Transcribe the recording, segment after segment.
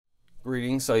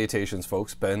Greetings, salutations,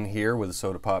 folks. Ben here with a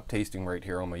soda pop tasting right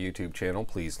here on my YouTube channel.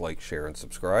 Please like, share, and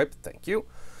subscribe. Thank you.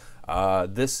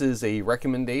 This is a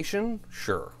recommendation.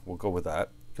 Sure, we'll go with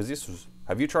that. Because this was.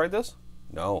 Have you tried this?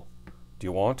 No. Do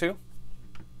you want to?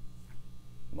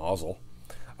 Mazel.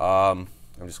 I'm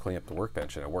just cleaning up the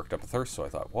workbench and I worked up a thirst, so I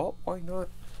thought, well, why not?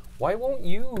 Why won't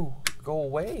you go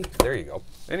away? There you go.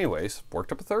 Anyways,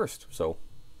 worked up a thirst, so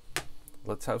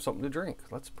let's have something to drink.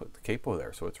 Let's put the capo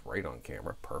there so it's right on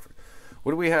camera. Perfect.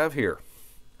 What do we have here?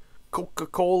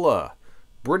 Coca-Cola,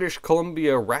 British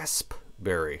Columbia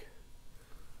Raspberry.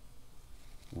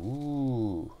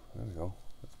 Ooh, there we go.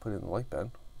 Let's put it in the light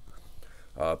bin.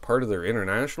 Part of their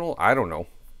international, I don't know.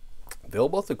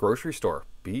 Available at the grocery store,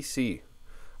 BC.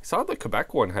 I saw the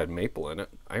Quebec one had maple in it.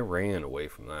 I ran away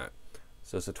from that.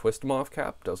 Says a twist 'em off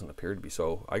cap. Doesn't appear to be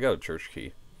so. I got a church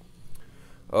key.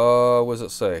 What does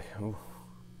it say? Ooh.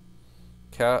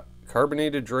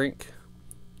 Carbonated drink,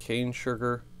 cane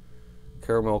sugar,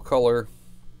 caramel color,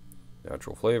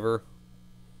 natural flavor,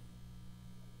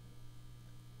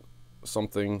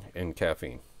 something, and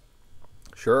caffeine.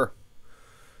 Sure.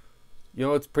 You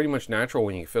know, it's pretty much natural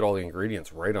when you fit all the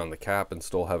ingredients right on the cap and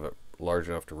still have it large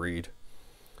enough to read.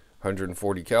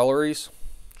 140 calories.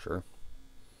 Sure.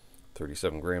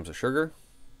 37 grams of sugar.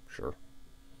 Sure.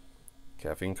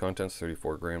 Caffeine content's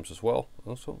 34 grams as well.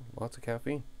 Also, lots of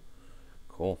caffeine.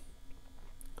 Cool.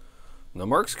 Now,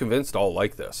 Mark's convinced I'll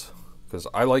like this because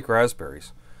I like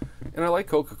raspberries and I like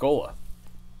Coca-Cola.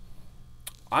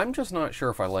 I'm just not sure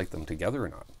if I like them together or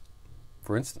not.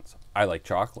 For instance, I like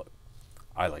chocolate.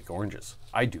 I like oranges.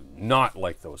 I do not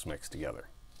like those mixed together.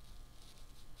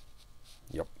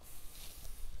 Yep.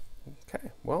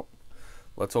 Okay, well,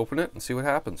 let's open it and see what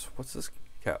happens. What's this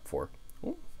cap for?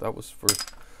 Oh, that was for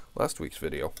last week's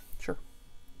video. Sure.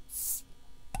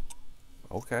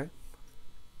 Okay.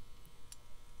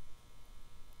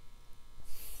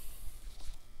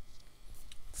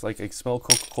 It's like I smell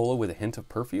Coca-Cola with a hint of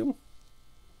perfume,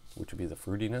 which would be the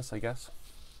fruitiness, I guess.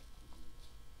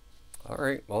 All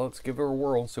right, well, let's give it a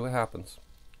whirl and see what happens.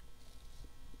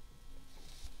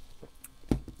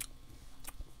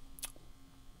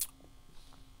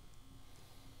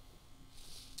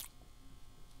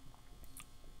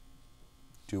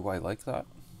 Do I like that?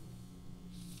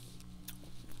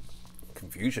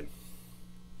 Confusion.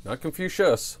 Not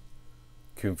Confucius.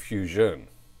 Confusion.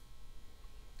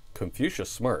 Confucius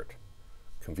smart.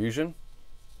 Confusion,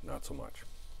 not so much.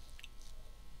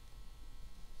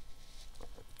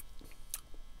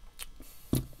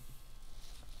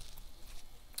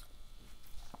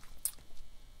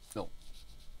 No.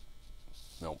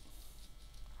 No.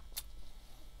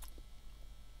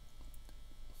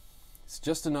 It's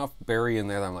just enough berry in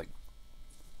there that I'm like,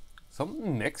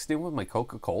 something mixed in with my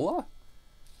Coca-Cola?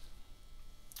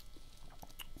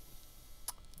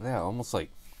 Yeah, almost like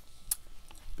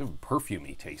a bit of a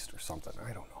perfumey taste or something.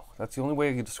 I don't know. That's the only way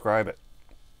I can describe it.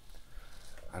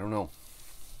 I don't know.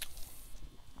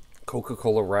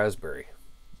 Coca-Cola raspberry.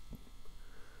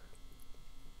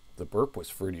 The burp was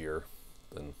fruitier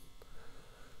than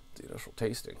the initial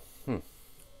tasting.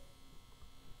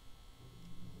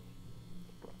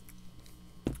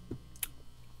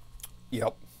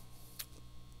 Yep.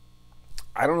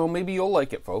 I don't know. Maybe you'll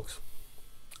like it, folks.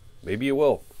 Maybe you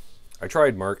will. I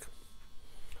tried, Mark.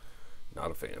 Not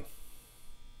a fan.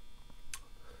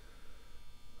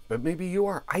 But maybe you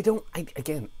are.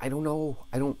 Again, I don't know.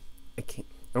 I don't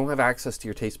have access to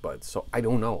your taste buds, so I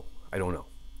don't know.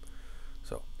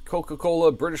 So,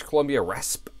 Coca-Cola British Columbia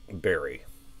Raspberry.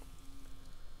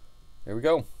 There we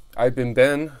go. I've been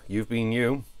Ben. You've been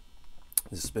you.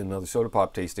 This has been another soda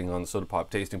pop tasting on the soda pop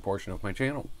tasting portion of my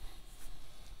channel.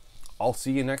 I'll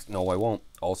see you next. No, I won't.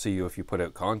 I'll see you if you put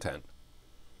out content.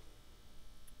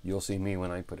 You'll see me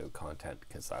when I put out content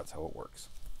because that's how it works.